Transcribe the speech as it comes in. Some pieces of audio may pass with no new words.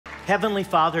Heavenly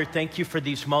Father, thank you for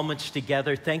these moments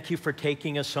together. Thank you for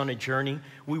taking us on a journey.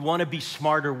 We want to be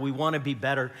smarter. We want to be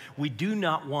better. We do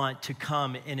not want to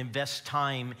come and invest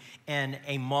time in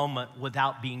a moment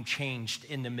without being changed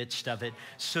in the midst of it.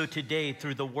 So today,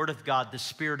 through the Word of God, the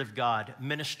Spirit of God,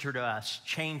 minister to us,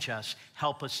 change us,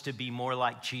 help us to be more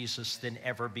like Jesus than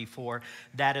ever before.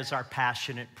 That is our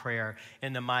passionate prayer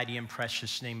in the mighty and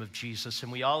precious name of Jesus.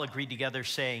 And we all agree together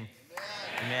saying,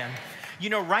 Amen. You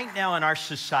know, right now in our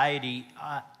society,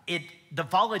 the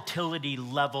volatility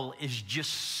level is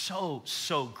just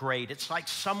so great. It's like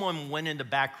someone went in the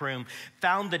back room,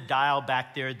 found the dial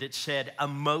back there that said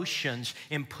emotions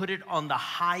and put it on the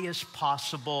highest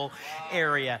possible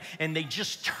area. And they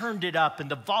just turned it up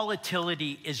and the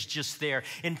volatility is just there.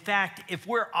 In fact, if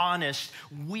we're honest,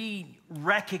 we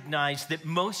recognize that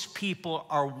most people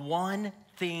are one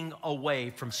thing away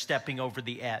from stepping over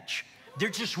the edge. They're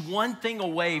just one thing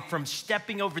away from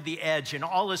stepping over the edge, and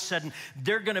all of a sudden,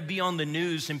 they're going to be on the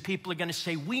news, and people are going to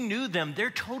say, we knew them. They're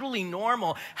totally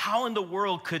normal. How in the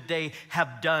world could they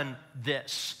have done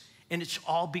this? And it's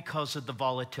all because of the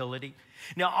volatility.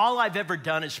 Now, all I've ever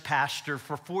done as pastor,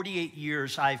 for 48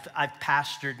 years, I've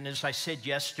pastored, and as I said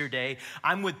yesterday,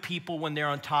 I'm with people when they're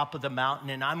on top of the mountain,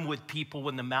 and I'm with people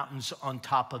when the mountain's on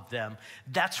top of them.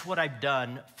 That's what I've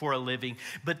done for a living.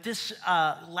 But this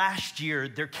last year,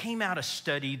 there came out a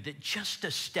study that just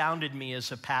astounded me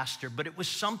as a pastor, but it was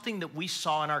something that we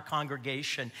saw in our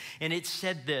congregation, and it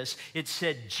said this. It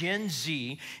said Gen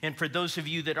Z, and for those of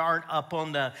you that aren't up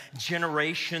on the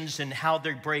generations and how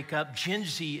they break up, Gen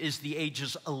Z is the ages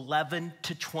 11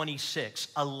 to 26.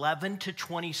 11 to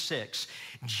 26.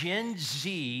 Gen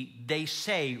Z, they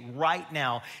say right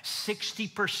now,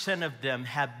 60% of them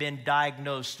have been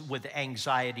diagnosed with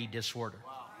anxiety disorder.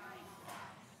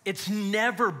 It's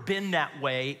never been that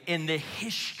way in the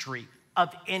history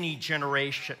of any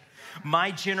generation.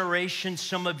 My generation,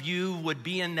 some of you would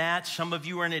be in that. Some of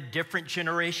you are in a different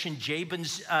generation,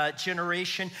 Jabin's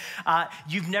generation.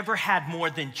 You've never had more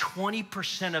than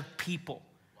 20% of people.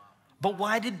 But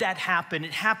why did that happen?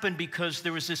 It happened because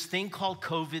there was this thing called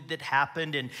COVID that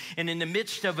happened, and in the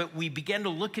midst of it, we began to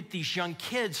look at these young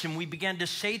kids, and we began to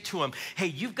say to them, hey,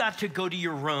 you've got to go to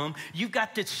your room, you've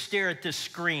got to stare at this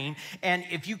screen, and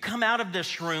if you come out of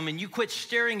this room and you quit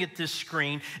staring at this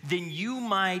screen, then you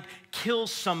might kill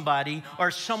somebody, or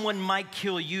someone might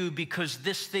kill you because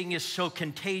this thing is so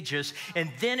contagious. And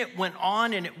then it went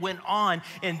on and it went on,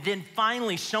 and then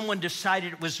finally someone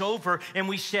decided it was over, and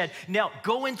we said, now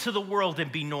go into the world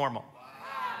and be normal.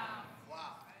 Wow.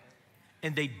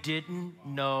 And they didn't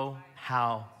know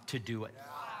how to do it.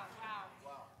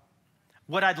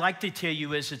 What I'd like to tell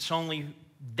you is it's only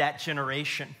that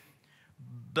generation,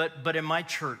 but in my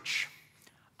church,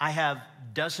 I have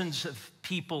dozens of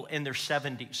people in their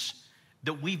 70s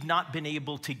that we've not been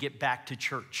able to get back to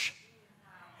church.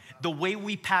 The way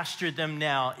we pastor them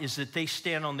now is that they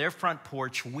stand on their front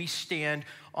porch, we stand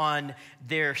on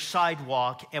their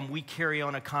sidewalk, and we carry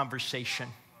on a conversation.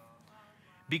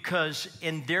 Because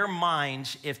in their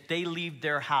minds, if they leave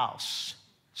their house,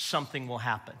 something will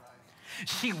happen.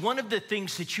 See, one of the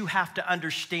things that you have to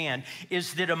understand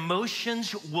is that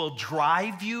emotions will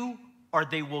drive you or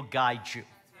they will guide you.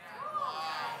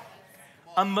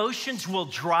 Emotions will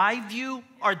drive you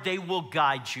or they will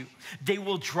guide you. They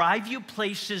will drive you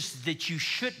places that you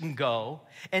shouldn't go,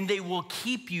 and they will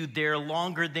keep you there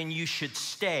longer than you should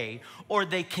stay, or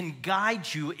they can guide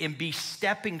you and be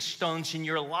stepping stones in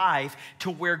your life to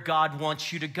where God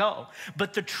wants you to go.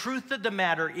 But the truth of the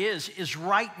matter is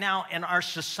right now in our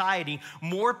society,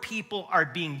 more people are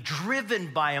being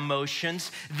driven by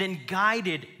emotions than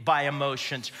guided by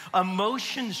emotions.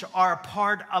 Emotions are a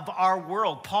part of our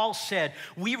world. Paul said,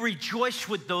 we rejoice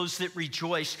with those that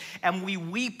rejoice, and we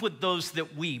weep with those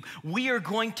that weep. We are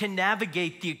going to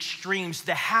navigate the extremes,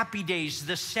 the happy days,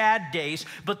 the sad days,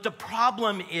 but the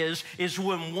problem is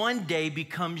when one day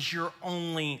becomes your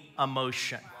only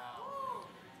emotion.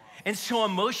 And so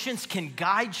emotions can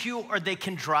guide you or they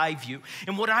can drive you.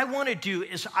 And what I want to do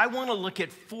is I want to look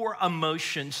at 4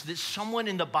 emotions that someone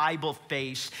in the Bible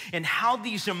faced, and how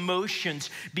these emotions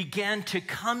began to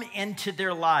come into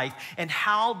their life and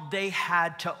how they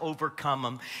had to overcome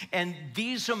them. And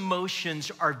these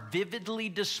emotions are vividly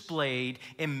displayed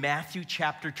in Matthew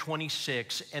chapter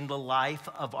 26 in the life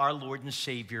of our Lord and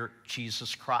Savior,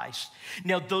 Jesus Christ.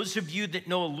 Now, those of you that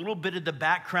know a little bit of the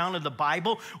background of the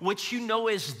Bible, what you know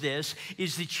is this. this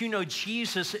is that you know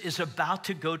Jesus is about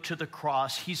to go to the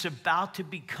cross. He's about to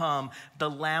become the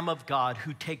Lamb of God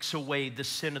who takes away the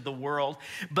sin of the world.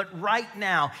 But right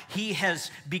now, he has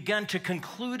begun to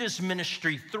conclude his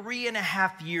ministry,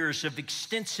 3.5 years of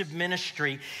extensive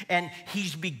ministry, and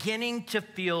he's beginning to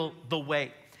feel the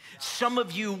weight. Some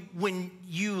of you, when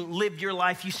you live your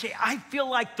life, you say, I feel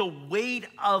like the weight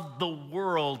of the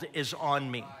world is on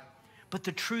me. But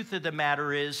the truth of the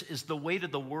matter is the weight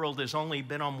of the world has only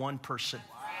been on one person.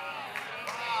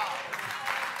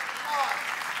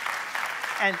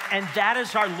 And that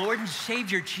is our Lord and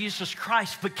Savior, Jesus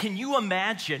Christ. But can you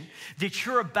imagine that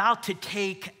you're about to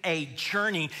take a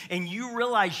journey and you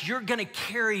realize you're going to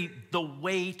carry the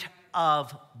weight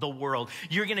of the world.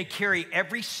 You're going to carry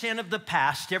every sin of the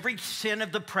past, every sin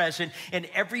of the present, and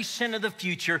every sin of the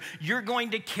future. You're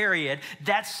going to carry it.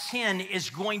 That sin is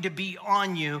going to be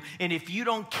on you, and if you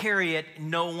don't carry it,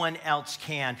 no one else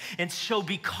can. And so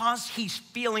because he's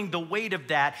feeling the weight of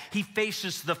that, he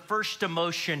faces the first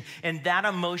emotion, and that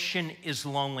emotion is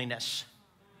loneliness.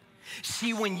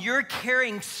 See, when you're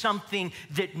carrying something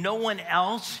that no one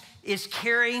else is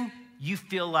carrying, you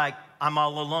feel like, I'm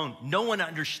all alone. No one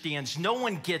understands. No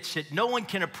one gets it. No one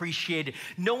can appreciate it.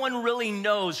 No one really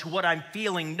knows what I'm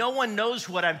feeling. No one knows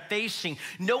what I'm facing.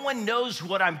 No one knows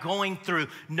what I'm going through.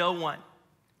 No one.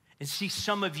 And see,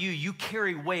 some of you, you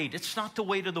carry weight. It's not the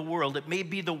weight of the world. It may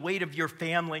be the weight of your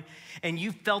family. And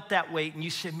you felt that weight and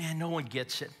you said, man, no one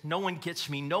gets it. No one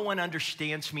gets me. No one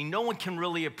understands me. No one can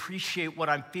really appreciate what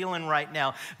I'm feeling right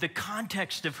now. The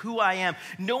context of who I am,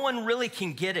 no one really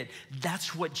can get it.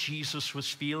 That's what Jesus was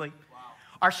feeling.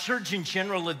 Our Surgeon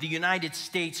General of the United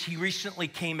States, he recently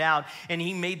came out and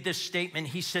he made this statement.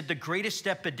 He said, the greatest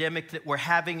epidemic that we're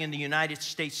having in the United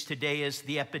States today is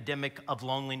the epidemic of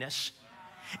loneliness.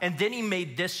 And then he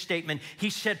made this statement. He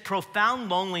said, profound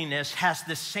loneliness has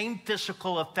the same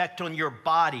physical effect on your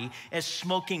body as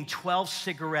smoking 12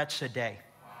 cigarettes a day.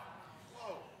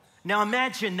 Now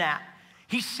imagine that.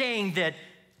 He's saying that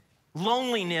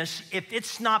loneliness, if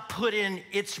it's not put in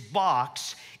its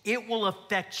box, it will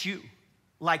affect you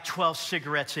like 12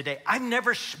 cigarettes a day. I've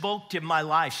never smoked in my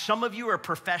life. Some of you are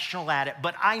professional at it,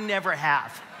 but I never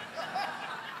have.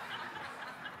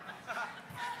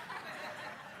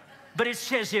 But it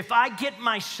says if I get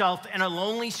myself in a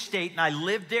lonely state and I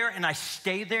live there and I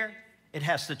stay there, it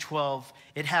has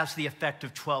the effect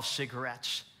of 12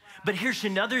 cigarettes. But here's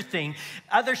another thing.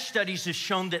 Other studies have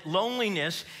shown that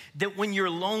loneliness, that when you're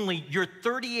lonely, you're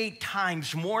 38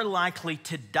 times more likely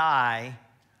to die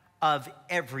of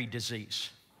every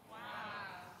disease. Wow.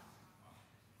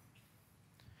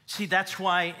 See, that's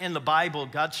why in the Bible,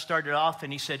 God started off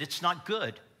and he said, it's not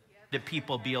good that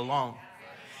people be alone.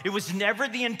 It was never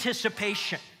the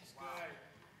anticipation.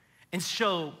 And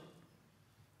so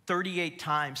 38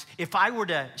 times. If I were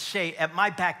to say at my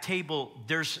back table,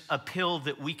 there's a pill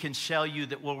that we can sell you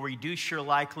that will reduce your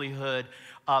likelihood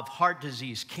of heart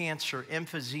disease, cancer,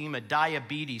 emphysema,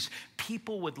 diabetes,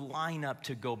 people would line up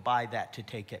to go buy that to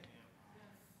take it.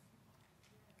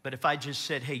 But if I just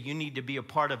said, hey, you need to be a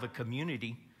part of a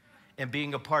community, and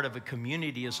being a part of a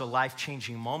community is a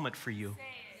life-changing moment for you,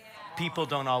 people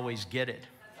don't always get it.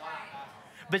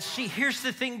 But see, here's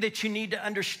the thing that you need to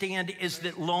understand is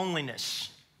that loneliness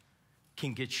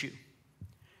can get you.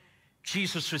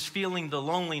 Jesus was feeling the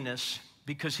loneliness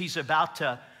because he's about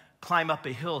to climb up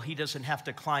a hill he doesn't have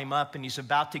to climb up, and he's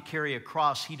about to carry a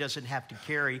cross he doesn't have to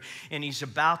carry, and he's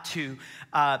about to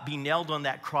be nailed on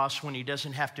that cross when he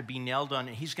doesn't have to be nailed on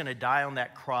it. He's going to die on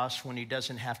that cross when he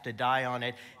doesn't have to die on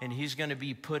it, and he's going to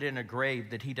be put in a grave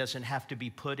that he doesn't have to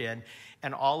be put in.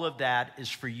 And all of that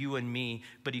is for you and me,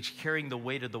 but he's carrying the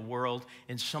weight of the world.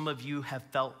 And some of you have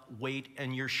felt weight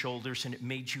on your shoulders and it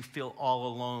made you feel all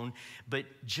alone. But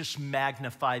just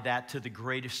magnify that to the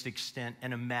greatest extent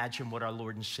and imagine what our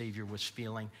Lord and Savior was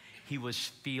feeling. He was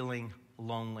feeling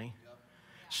lonely.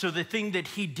 So the thing that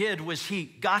he did was he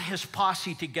got his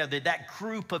posse together, that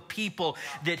group of people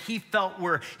that he felt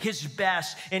were his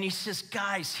best. And he says,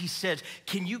 guys, he says,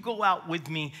 can you go out with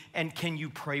me and can you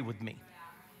pray with me?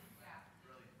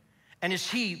 And as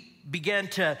he began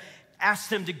to ask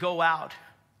them to go out,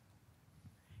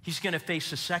 he's going to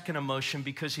face a second emotion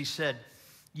because he said,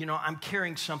 you know, I'm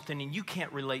carrying something and you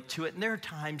can't relate to it. And there are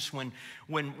times when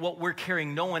what we're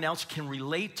carrying, no one else can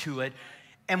relate to it.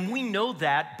 And we know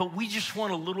that, but we just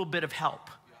want a little bit of help.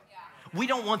 We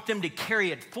don't want them to carry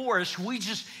it for us. We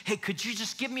just, hey, could you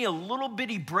just give me a little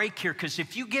bitty break here? Because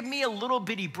if you give me a little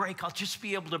bitty break, I'll just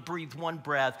be able to breathe one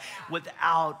breath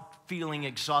without feeling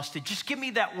exhausted. Just give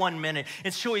me that 1 minute.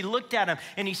 And so he looked at him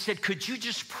and he said, could you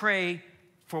just pray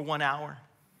for 1 hour?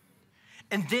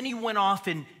 And then he went off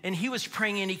and he was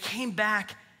praying and he came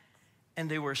back and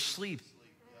they were asleep.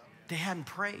 They hadn't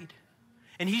prayed.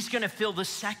 And he's going to feel the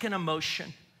second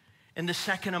emotion. And the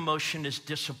second emotion is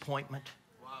disappointment.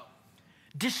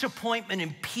 Disappointment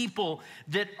in people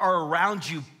that are around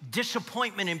you.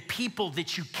 Disappointment in people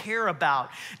that you care about.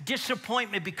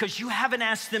 Disappointment because you haven't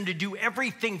asked them to do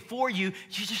everything for you.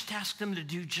 You just asked them to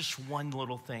do just one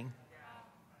little thing.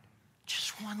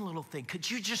 Just one little thing. Could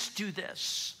you just do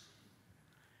this?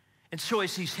 And so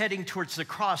as he's heading towards the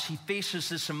cross, he faces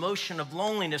this emotion of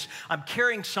loneliness. I'm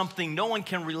carrying something no one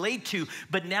can relate to,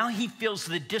 but now he feels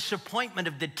the disappointment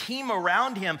of the team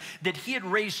around him that he had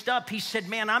raised up. He said,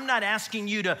 man, I'm not asking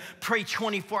you to pray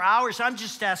 24 hours. I'm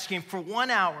just asking for 1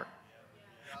 hour.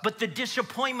 But the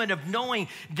disappointment of knowing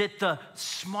that the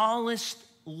smallest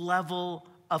level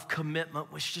of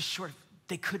commitment was just sort of,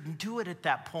 they couldn't do it at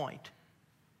that point.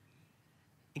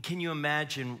 And can you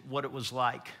imagine what it was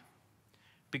like?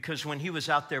 Because when he was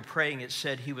out there praying, it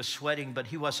said he was sweating, but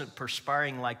he wasn't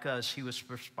perspiring like us. He was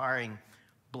perspiring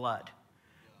blood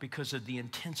because of the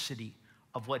intensity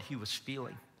of what he was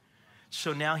feeling.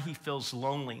 So now he feels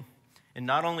lonely. And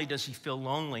not only does he feel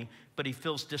lonely, but he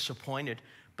feels disappointed.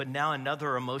 But now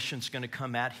another emotion's going to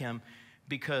come at him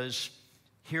because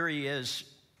here he is,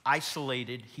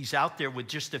 isolated. He's out there with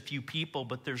just a few people,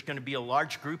 but there's going to be a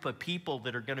large group of people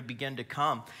that are going to begin to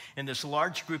come. And this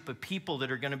large group of people that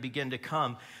are going to begin to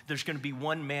come, there's going to be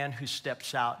one man who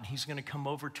steps out, and he's going to come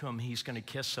over to him. He's going to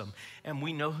kiss him. And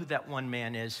we know who that one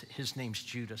man is. His name's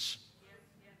Judas.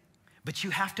 But you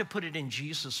have to put it in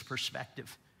Jesus'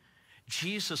 perspective.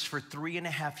 Jesus, for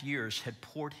 3.5 years, had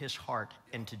poured his heart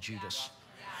into Judas.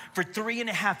 For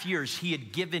 3.5 years, he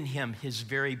had given him his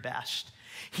very best.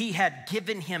 He had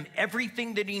given him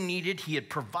everything that he needed. He had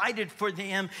provided for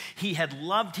him. He had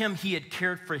loved him. He had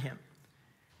cared for him.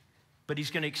 But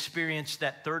he's going to experience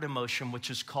that third emotion, which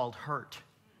is called hurt.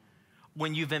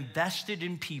 When you've invested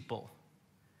in people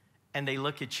and they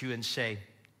look at you and say,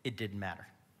 it didn't matter.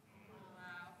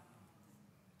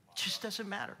 It just doesn't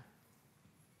matter.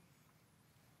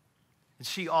 And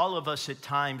see, all of us at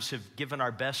times have given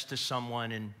our best to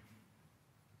someone and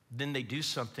then they do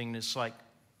something that's like,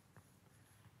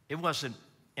 it wasn't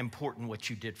important what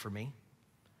you did for me.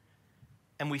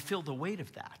 And we feel the weight of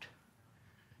that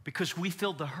because we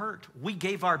feel the hurt. We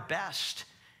gave our best,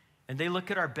 and they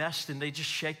look at our best and they just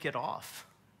shake it off.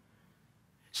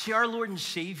 See, our Lord and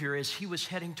Savior, as he was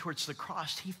heading towards the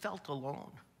cross, he felt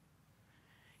alone.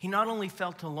 He not only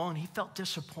felt alone, he felt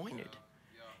disappointed.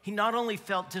 He not only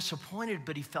felt disappointed,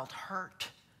 but he felt hurt.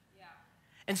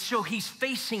 And so he's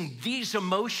facing these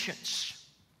emotions.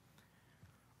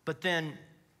 But then,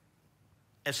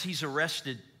 as he's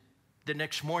arrested, the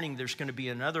next morning there's going to be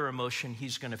another emotion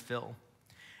he's going to feel.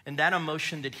 And that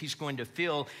emotion that he's going to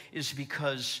feel is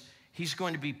because he's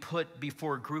going to be put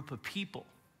before a group of people.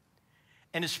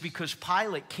 And it's because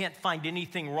Pilate can't find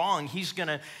anything wrong. He's going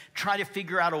to try to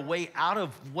figure out a way out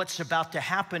of what's about to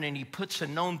happen. And he puts a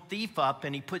known thief up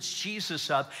and he puts Jesus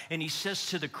up. And he says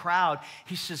to the crowd,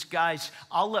 he says, guys,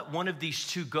 I'll let one of these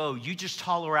two go. You just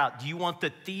holler out. Do you want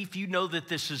the thief? You know that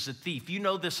this is a thief. You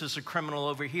know this is a criminal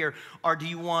over here. Or do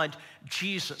you want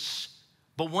Jesus?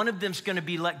 But one of them's going to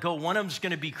be let go. One of them's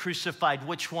going to be crucified.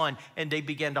 Which one? And they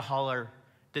began to holler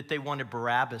that they wanted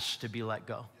Barabbas to be let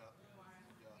go.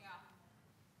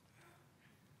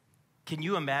 Can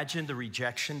you imagine the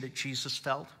rejection that Jesus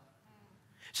felt?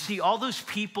 See, all those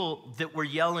people that were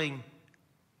yelling,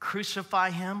 crucify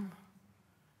him,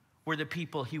 were the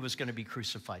people he was going to be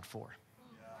crucified for.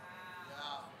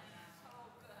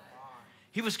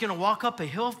 He was going to walk up a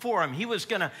hill for him. He was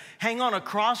going to hang on a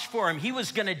cross for him. He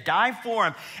was going to die for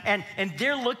him. And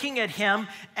they're looking at him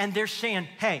and they're saying,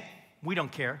 hey, we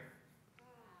don't care.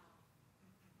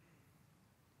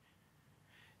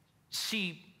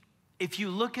 See, if you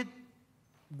look at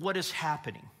what is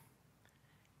happening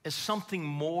as something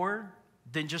more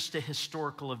than just a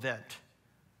historical event,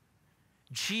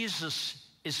 Jesus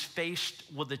is faced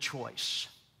with a choice.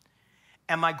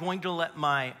 Am I going to let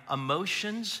my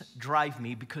emotions drive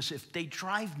me? Because if they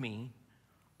drive me,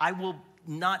 I will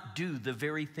not do the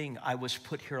very thing I was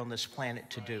put here on this planet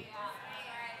to do.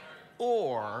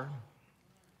 Or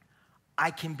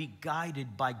I can be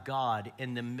guided by God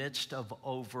in the midst of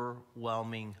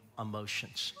overwhelming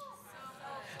emotions.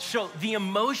 So the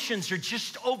emotions are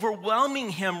just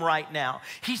overwhelming him right now.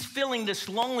 He's feeling this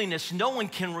loneliness. No one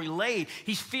can relate.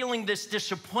 He's feeling this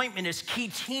disappointment. His key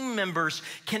team members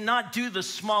cannot do the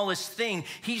smallest thing.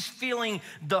 He's feeling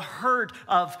the hurt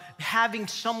of having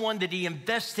someone that he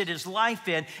invested his life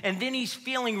in. And then he's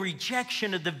feeling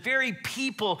rejection of the very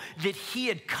people that he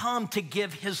had come to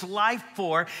give his life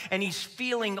for. And he's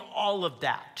feeling all of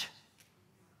that.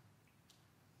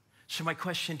 So my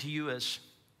question to you is,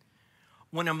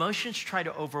 when emotions try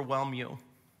to overwhelm you,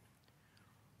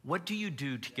 what do you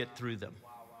do to get through them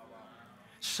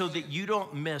so that you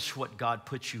don't miss what God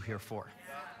put you here for?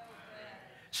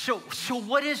 So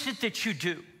what is it that you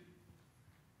do?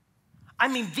 I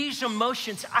mean, these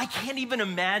emotions, I can't even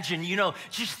imagine,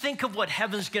 just think of what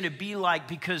heaven's gonna be like,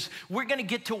 because we're gonna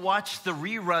get to watch the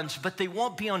reruns, but they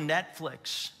won't be on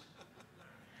Netflix.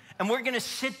 And we're gonna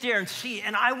sit there and see,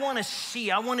 and I wanna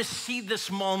see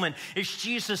this moment as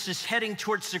Jesus is heading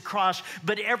towards the cross,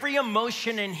 but every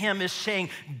emotion in him is saying,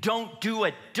 don't do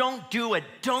it, don't do it,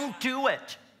 don't do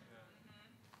it.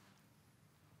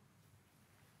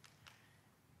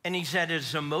 And he's at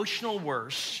his emotional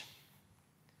worst,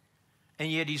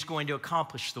 and yet he's going to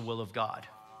accomplish the will of God.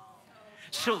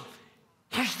 So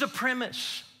here's the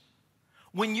premise.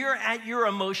 When you're at your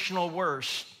emotional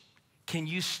worst, can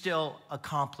you still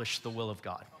accomplish the will of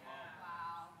God?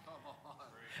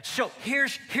 So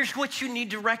here's what you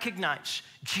need to recognize.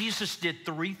 Jesus did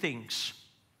 3 things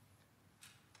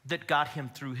that got him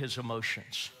through his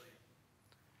emotions.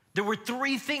 There were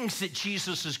 3 things that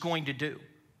Jesus is going to do.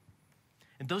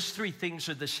 And those 3 things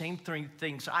are the same 3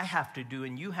 things I have to do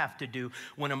and you have to do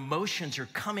when emotions are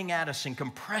coming at us and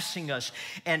compressing us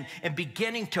and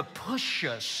beginning to push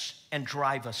us and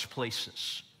drive us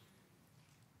places.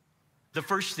 The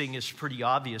first thing is pretty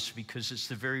obvious because it's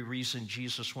the very reason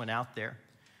Jesus went out there.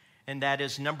 And that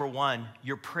is, number 1,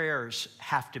 your prayers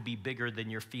have to be bigger than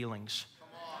your feelings.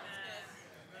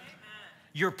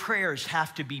 Your prayers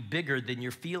have to be bigger than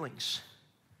your feelings.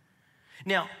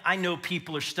 Now, I know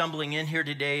people are stumbling in here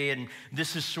today, and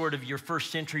this is sort of your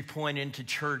first entry point into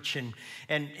church, and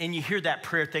you hear that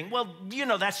prayer thing. Well,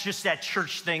 that's just that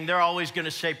church thing. They're always going to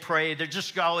say pray. They're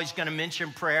just always going to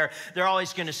mention prayer. They're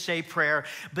always going to say prayer.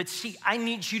 But see, I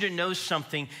need you to know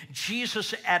something.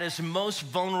 Jesus, at his most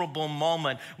vulnerable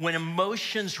moment, when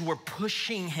emotions were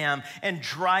pushing him and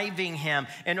driving him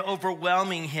and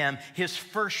overwhelming him, his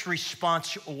first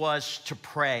response was to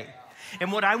pray. And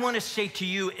what I want to say to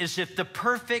you is, if the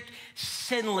perfect,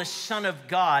 sinless Son of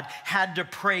God had to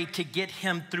pray to get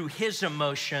him through his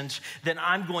emotions, then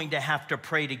I'm going to have to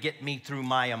pray to get me through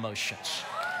my emotions.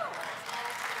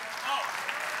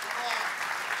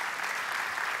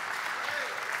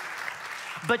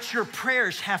 But your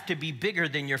prayers have to be bigger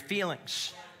than your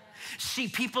feelings. See,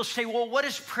 people say, well, what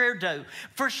does prayer do?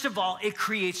 First of all, it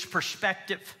creates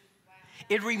perspective.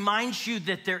 It reminds you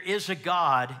that there is a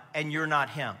God and you're not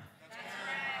him.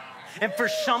 And for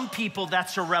some people,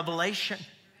 that's a revelation.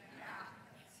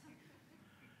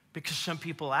 Because some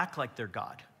people act like they're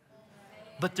God.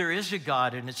 But there is a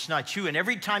God, and it's not you. And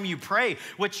every time you pray,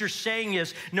 what you're saying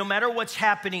is, no matter what's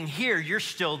happening here, you're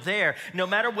still there. No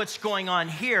matter what's going on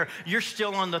here, you're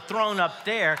still on the throne up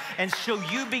there. And so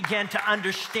you begin to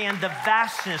understand the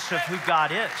vastness of who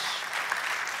God is.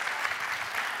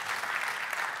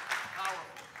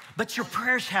 But your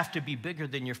prayers have to be bigger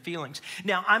than your feelings.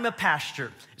 Now, I'm a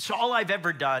pastor. It's all I've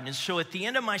ever done. And so at the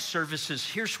end of my services,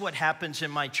 here's what happens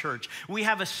in my church. We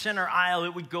have a center aisle.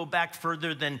 It would go back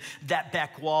further than that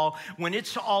back wall. When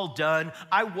it's all done,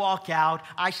 I walk out,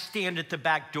 I stand at the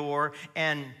back door,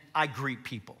 and I greet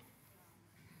people.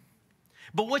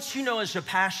 But what you know as a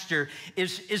pastor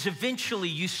is eventually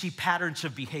you see patterns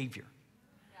of behavior.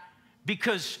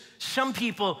 Because some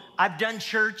people, I've done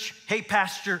church, hey,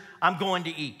 pastor, I'm going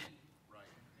to eat.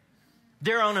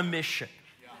 They're on a mission.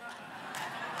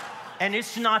 And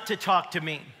it's not to talk to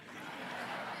me.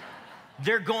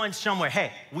 They're going somewhere.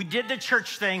 Hey, we did the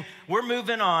church thing. We're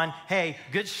moving on. Hey,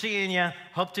 good seeing you.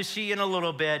 Hope to see you in a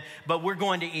little bit, but we're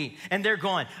going to eat. And they're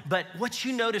going. But what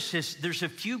you notice is there's a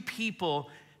few people,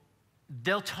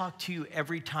 they'll talk to you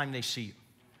every time they see you.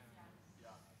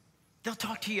 They'll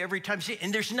talk to you every time,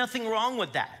 and there's nothing wrong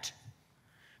with that.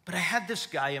 But I had this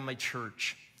guy in my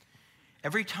church.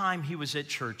 Every time he was at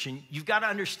church, and you've got to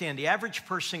understand, the average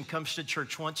person comes to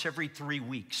church once every 3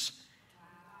 weeks.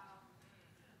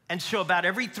 And so about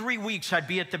every 3 weeks, I'd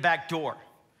be at the back door,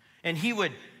 and he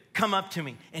would come up to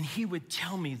me, and he would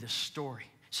tell me this story.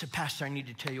 He said, Pastor, I need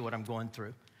to tell you what I'm going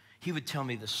through. He would tell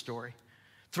me this story.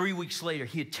 3 weeks later,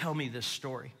 he'd tell me this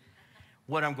story.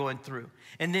 What I'm going through.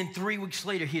 And then 3 weeks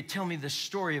later, he'd tell me the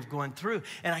story of going through.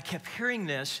 And I kept hearing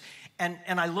this, and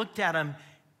I looked at him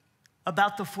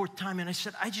about the 4th time, and I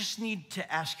said, I just need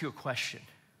to ask you a question.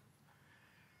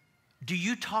 Do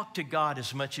you talk to God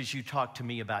as much as you talk to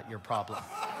me about your problem?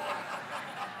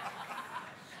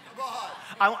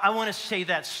 I want to say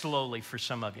that slowly for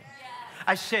some of you.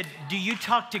 I said, do you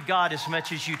talk to God as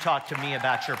much as you talk to me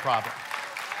about your problem?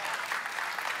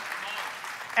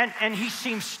 And he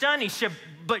seemed stunned. He said,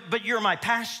 but you're my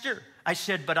pastor. I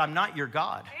said, but I'm not your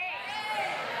God.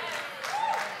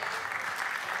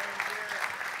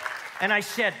 And I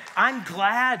said, I'm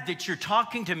glad that you're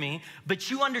talking to me, but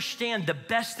you understand the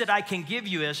best that I can give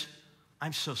you is,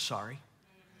 I'm so sorry.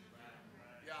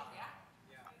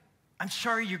 I'm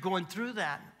sorry you're going through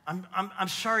that. I'm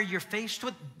sorry you're faced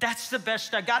with. That's the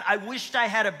best I got. I wished I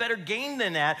had a better game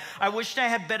than that. I wished I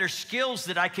had better skills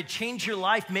that I could change your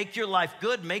life, make your life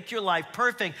good, make your life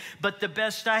perfect, but the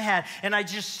best I had. And I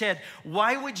just said,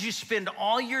 why would you spend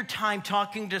all your time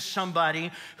talking to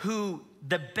somebody who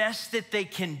the best that they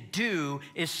can do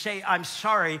is say, I'm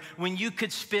sorry, when you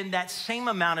could spend that same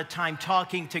amount of time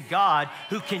talking to God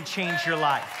who can change your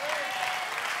life?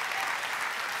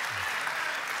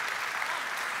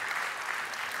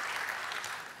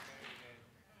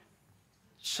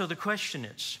 So the question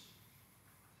is,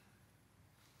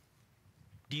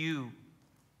 do you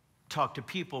talk to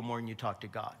people more than you talk to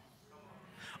God?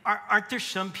 Aren't there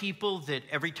some people that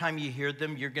every time you hear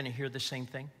them, you're going to hear the same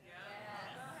thing?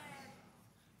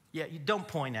 Yeah, you don't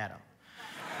point at them.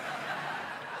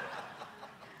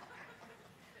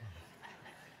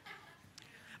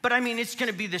 But I mean, it's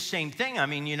going to be the same thing. I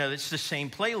mean, it's the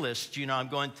same playlist. I'm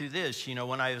going through this.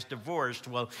 When I was divorced,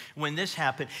 well, when this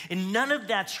happened. And none of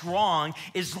that's wrong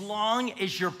as long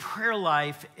as your prayer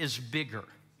life is bigger.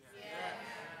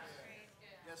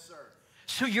 Yes, sir.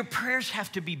 So your prayers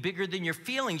have to be bigger than your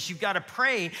feelings. You've got to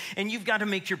pray, and you've got to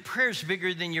make your prayers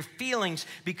bigger than your feelings,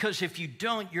 because if you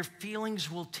don't, your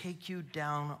feelings will take you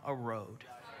down a road.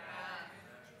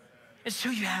 And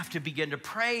so you have to begin to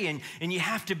pray, and you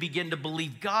have to begin to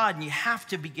believe God, and you have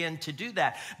to begin to do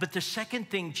that. But the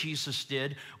second thing Jesus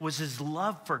did was his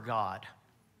love for God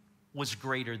was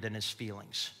greater than his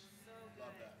feelings.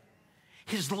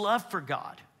 His love for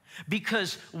God.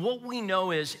 Because what we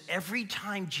know is every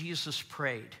time Jesus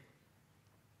prayed,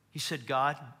 he said,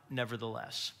 God,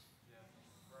 nevertheless.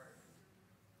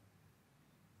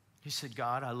 He said,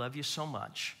 God, I love you so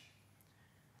much.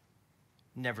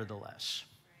 Nevertheless.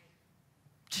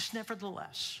 Just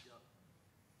nevertheless.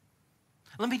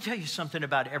 Let me tell you something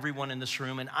about everyone in this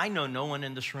room, and I know no one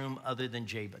in this room other than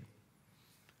Jabin.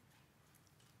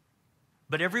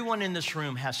 But everyone in this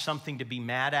room has something to be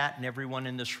mad at, and everyone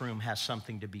in this room has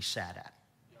something to be sad at.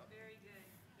 Very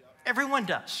good. Everyone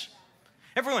does.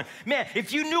 Everyone. Man,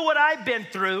 if you knew what I've been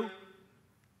through,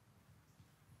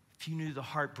 if you knew the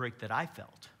heartbreak that I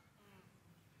felt.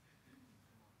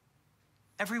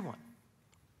 Everyone.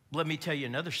 Let me tell you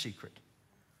another secret.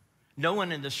 No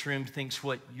one in this room thinks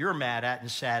what you're mad at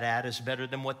and sad at is better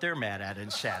than what they're mad at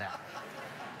and sad at.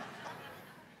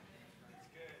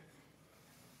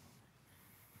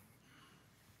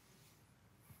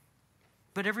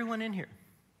 But everyone in here,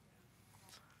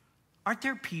 aren't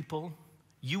there people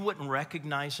you wouldn't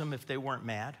recognize them if they weren't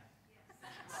mad?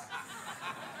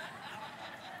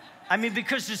 I mean,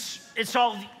 because it's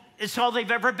all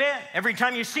they've ever been. Every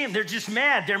time you see them, they're just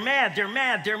mad. They're mad. They're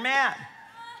mad. They're mad.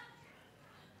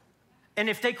 And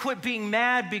if they quit being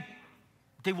mad,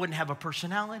 they wouldn't have a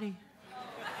personality.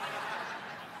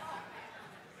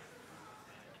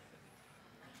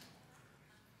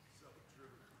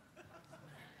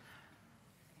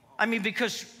 I mean,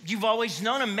 because you've always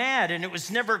known them mad, and it was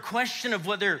never a question of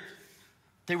whether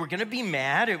they were going to be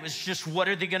mad. It was just, what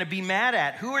are they going to be mad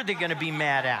at? Who are they going to be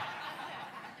mad at?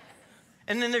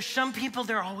 And then there's some people,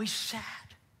 they're always sad.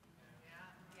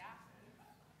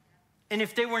 And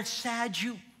if they weren't sad,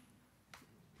 you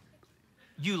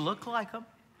look like them.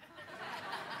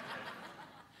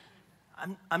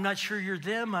 I'm not sure you're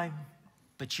them,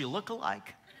 but you look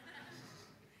alike.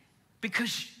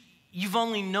 Because you've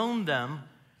only known them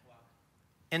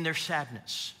in their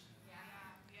sadness.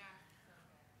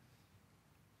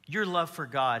 Your love for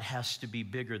God has to be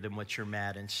bigger than what you're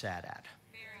mad and sad at.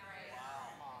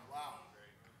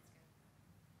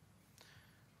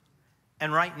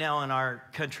 And right now in our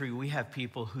country, we have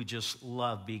people who just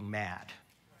love being mad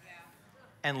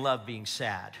and love being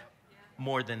sad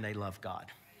more than they love God.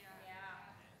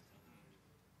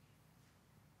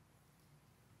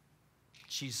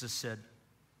 Jesus said,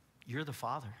 you're the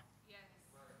Father.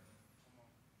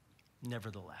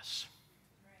 Nevertheless.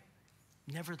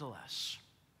 Nevertheless.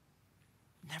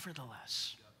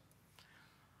 Nevertheless.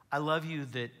 I love you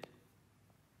that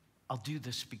I'll do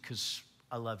this because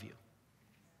I love you.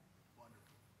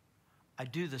 I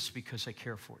do this because I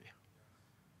care for you.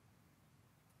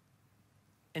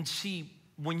 And see,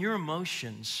 when your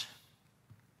emotions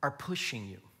are pushing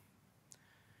you,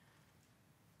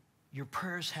 your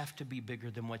prayers have to be bigger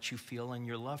than what you feel, and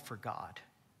your love for God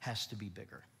has to be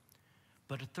bigger.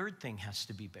 But a third thing has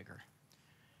to be bigger.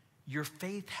 Your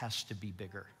faith has to be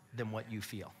bigger than what you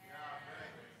feel.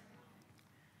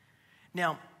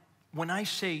 Now, when I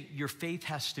say your faith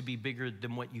has to be bigger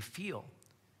than what you feel,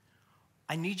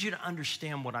 I need you to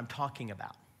understand what I'm talking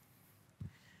about.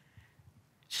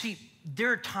 See, there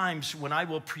are times when I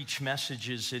will preach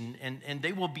messages and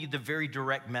they will be the very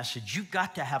direct message. You've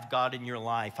got to have God in your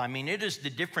life. I mean, it is the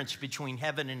difference between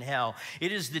heaven and hell.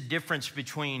 It is the difference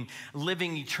between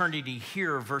living eternity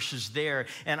here versus there.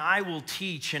 And I will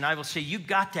teach and I will say, you've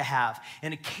got to have.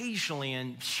 And occasionally,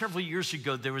 and several years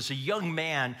ago, there was a young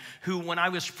man who, when I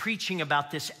was preaching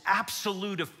about this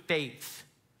absolute of faith,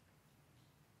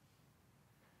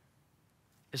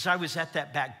 as I was at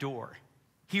that back door,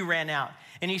 he ran out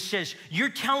and he says, "You're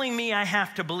telling me I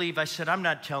have to believe." I said, "I'm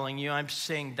not telling you. I'm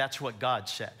saying that's what God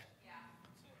said. Yeah.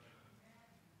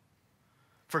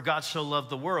 For God so loved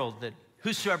the world that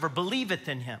whosoever believeth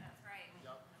in him."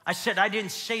 Right. I said, "I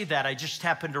didn't say that. I just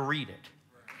happened to read it."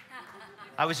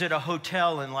 I was at a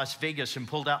hotel in Las Vegas and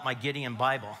pulled out my Gideon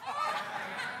Bible.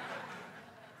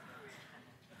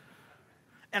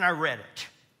 And I read it.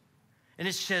 And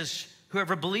it says,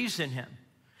 whoever believes in him.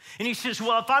 And he says,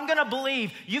 "Well, if I'm going to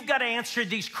believe, you've got to answer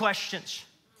these questions."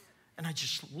 And I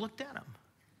just looked at him.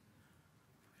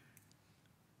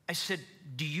 I said,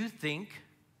 "Do you think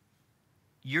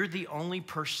you're the only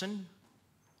person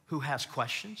who has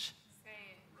questions?" Yeah,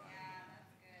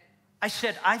 that's good. I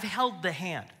said, "I've held the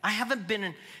hand. I haven't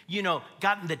been,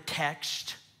 gotten the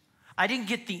text. I didn't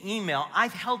get the email.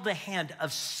 I've held the hand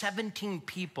of 17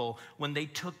 people when they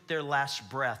took their last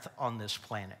breath on this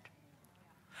planet.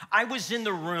 I was in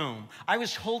the room. I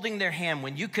was holding their hand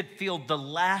when you could feel the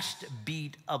last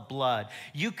beat of blood.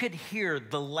 You could hear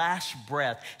the last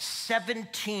breath.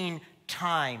 17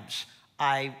 times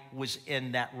I was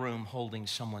in that room holding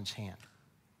someone's hand.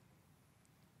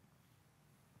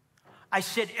 I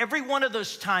said every one of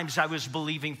those times I was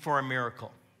believing for a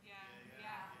miracle.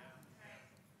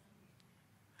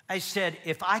 I said,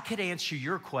 if I could answer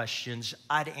your questions,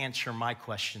 I'd answer my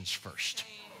questions first.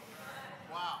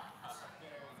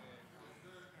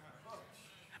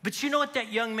 But you know what,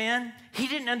 that young man, he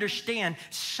didn't understand.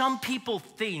 Some people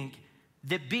think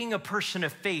that being a person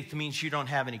of faith means you don't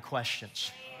have any questions.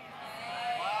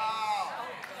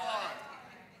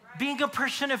 Being a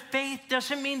person of faith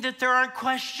doesn't mean that there aren't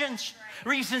questions.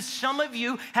 Reason some of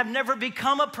you have never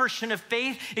become a person of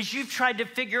faith is you've tried to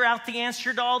figure out the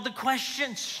answer to all the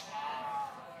questions.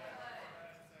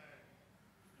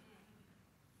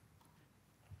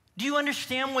 Do you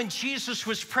understand when Jesus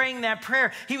was praying that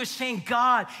prayer, he was saying,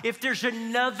 God, if there's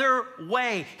another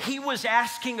way, he was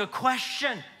asking a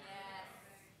question.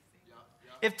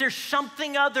 If there's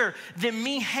something other than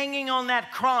me hanging on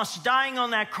that cross, dying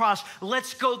on that cross,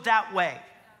 let's go that way.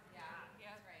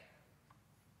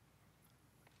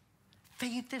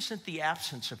 Faith isn't the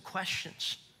absence of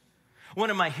questions. One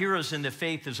of my heroes in the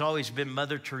faith has always been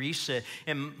Mother Teresa.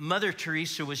 And Mother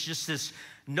Teresa was just this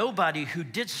nobody who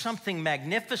did something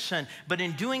magnificent. But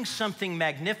in doing something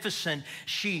magnificent,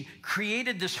 she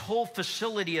created this whole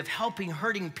facility of helping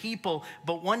hurting people.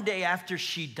 But one day after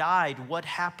she died, what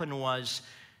happened was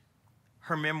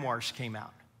her memoirs came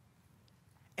out.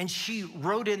 And she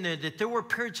wrote in there that there were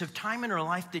periods of time in her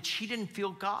life that she didn't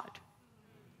feel God.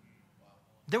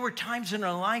 There were times in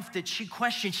her life that she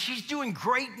questioned, she's doing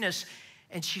greatness,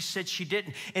 and she said she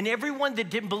didn't. And everyone that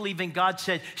didn't believe in God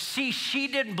said, see, she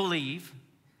didn't believe.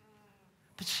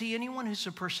 But see, anyone who's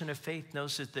a person of faith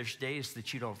knows that there's days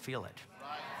that you don't feel it.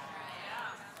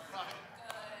 Right.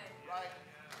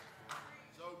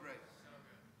 So great.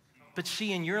 But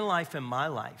see, in your life and my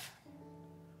life,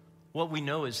 what we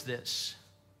know is this.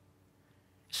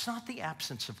 It's not the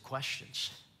absence of questions.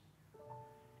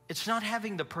 It's not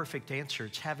having the perfect answer,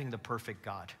 it's having the perfect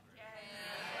God.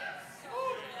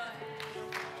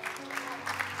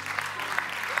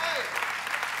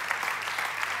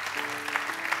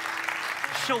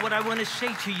 So what I want to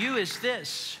say to you is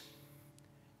this.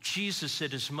 Jesus,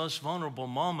 at his most vulnerable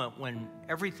moment when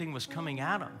everything was coming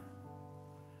at him,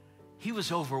 he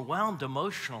was overwhelmed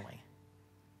emotionally.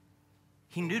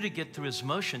 He knew to get through his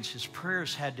emotions, his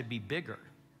prayers had to be bigger.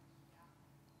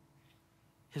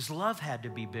 His love had to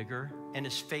be bigger, and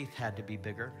his faith had to be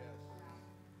bigger.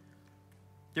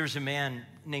 There was a man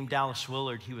named Dallas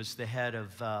Willard. He was the head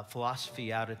of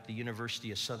philosophy out at the University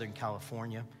of Southern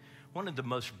California, one of the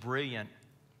most brilliant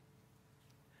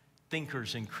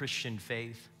thinkers in Christian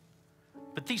faith.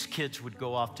 But these kids would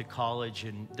go off to college,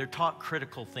 and they're taught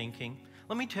critical thinking.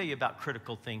 Let me tell you about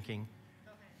critical thinking.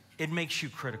 It makes you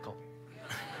critical.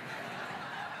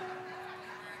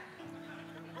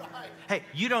 Hey,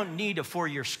 you don't need a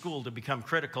 4-year school to become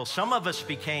critical. Some of us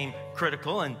became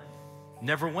critical and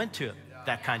never went to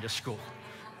that kind of school.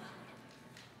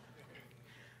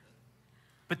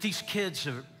 But these kids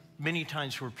many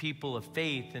times were people of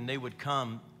faith, and they would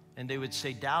come and they would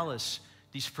say, Dallas,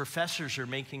 These professors are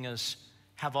making us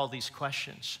have all these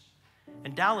questions.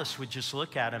 And Dallas would just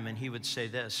look at him and he would say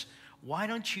this, why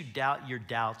don't you doubt your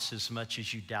doubts as much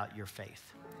as you doubt your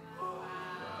faith?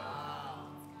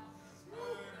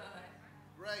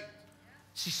 Great.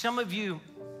 See, some of you,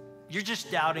 you're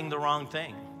just doubting the wrong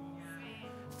thing.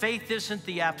 Faith isn't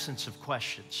the absence of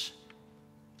questions.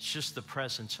 It's just the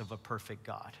presence of a perfect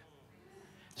God.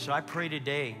 So I pray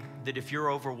today that if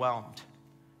you're overwhelmed,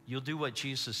 you'll do what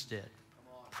Jesus did.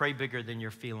 Pray bigger than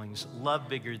your feelings. Love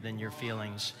bigger than your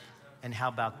feelings. And how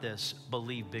about this?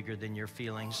 Believe bigger than your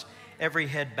feelings. Every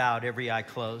head bowed, every eye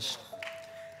closed.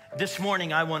 This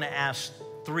morning, I want to ask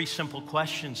 3 simple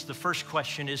questions. The first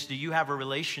question is, do you have a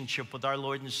relationship with our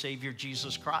Lord and Savior,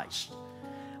 Jesus Christ?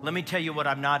 Let me tell you what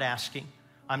I'm not asking.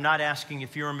 I'm not asking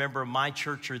if you're a member of my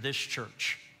church or this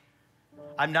church.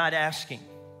 I'm not asking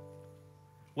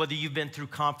whether you've been through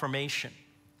confirmation.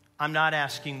 I'm not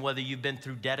asking whether you've been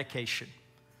through dedication.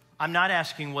 I'm not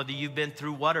asking whether you've been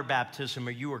through water baptism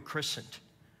or you were christened.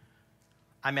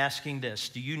 I'm asking this.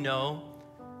 Do you know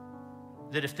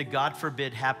that if the God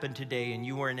forbid happened today and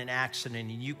you were in an accident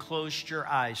and you closed your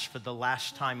eyes for the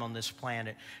last time on this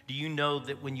planet, do you know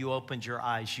that when you opened your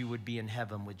eyes, you would be in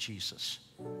heaven with Jesus?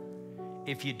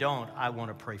 If you don't, I want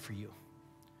to pray for you.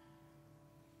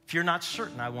 If you're not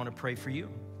certain, I want to pray for you.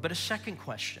 But a second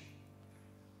question,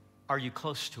 are you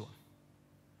close to him?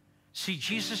 See,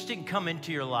 Jesus didn't come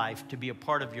into your life to be a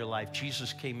part of your life.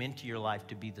 Jesus came into your life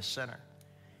to be the center.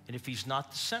 And if he's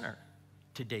not the center,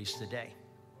 today's the day.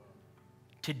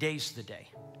 Today's the day.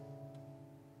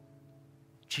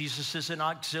 Jesus is an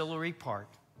auxiliary part.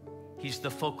 He's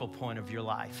the focal point of your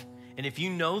life. And if you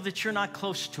know that you're not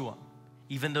close to him,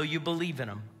 even though you believe in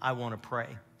him, I want to pray.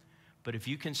 But if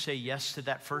you can say yes to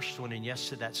that first one and yes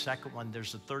to that second one,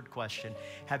 there's a third question.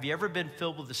 Have you ever been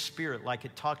filled with the Spirit like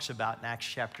it talks about in Acts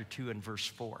chapter 2 and verse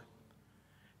 4?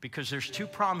 Because there's 2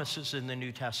 promises in the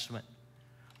New Testament.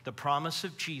 The promise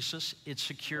of Jesus, it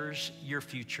secures your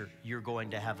future. You're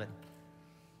going to heaven.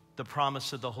 The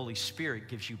promise of the Holy Spirit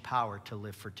gives you power to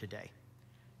live for today.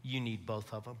 You need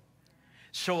both of them.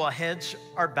 So our heads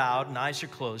are bowed and eyes are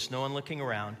closed, no one looking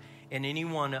around. In any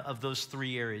one of those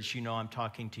 3 areas, you know I'm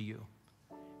talking to you.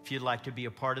 If you'd like to be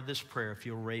a part of this prayer, if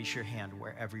you'll raise your hand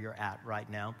wherever you're at right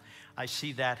now. I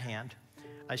see that hand.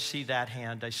 I see that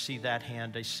hand. I see that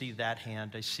hand. I see that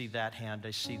hand. I see that hand.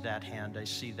 I see that hand. I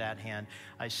see that hand.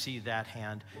 I see that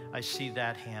hand. I see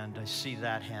that hand. I see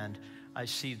that hand. I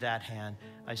see that hand.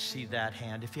 I see that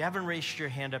hand. If you haven't raised your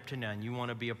hand up to now and you want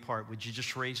to be a part, would you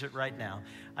just raise it right now?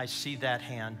 I see that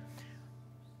hand.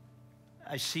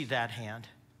 I see that hand.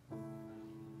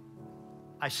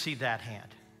 I see that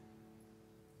hand.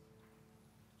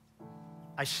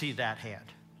 I see that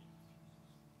hand.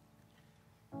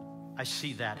 I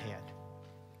see that hand.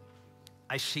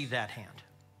 I see that hand.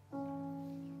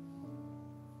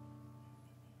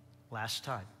 Last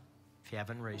time, if you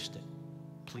haven't raised it,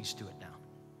 please do it now.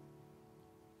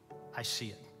 I see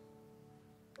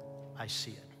it. I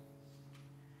see it.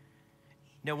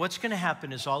 Now, what's going to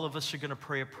happen is all of us are going to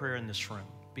pray a prayer in this room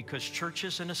because church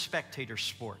isn't a spectator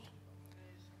sport.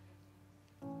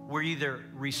 We're either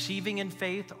receiving in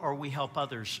faith or we help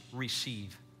others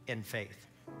receive in faith.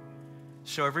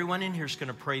 So everyone in here is going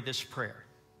to pray this prayer.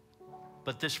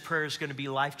 But this prayer is going to be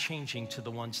life-changing to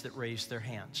the ones that raise their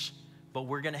hands. But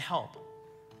we're going to help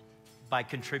by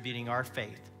contributing our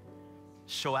faith.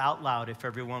 So out loud, if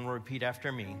everyone will repeat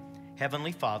after me.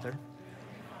 Heavenly Father,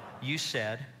 you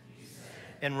said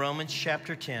in Romans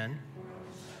chapter 10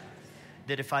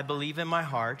 that if I believe in my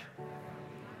heart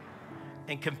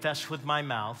and confess with my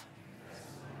mouth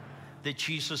that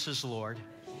Jesus is Lord,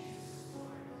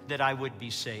 that I would be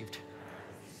saved.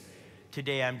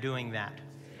 Today I'm doing that.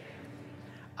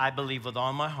 I believe with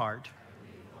all my heart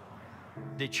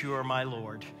that you are my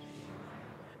Lord.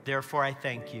 Therefore I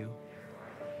thank you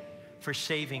for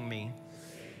saving me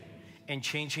and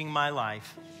changing my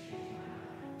life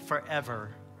forever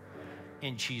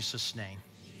in Jesus' name.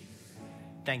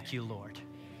 Thank you, Lord,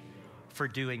 for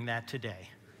doing that today.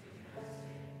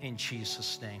 In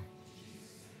Jesus' name,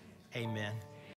 amen.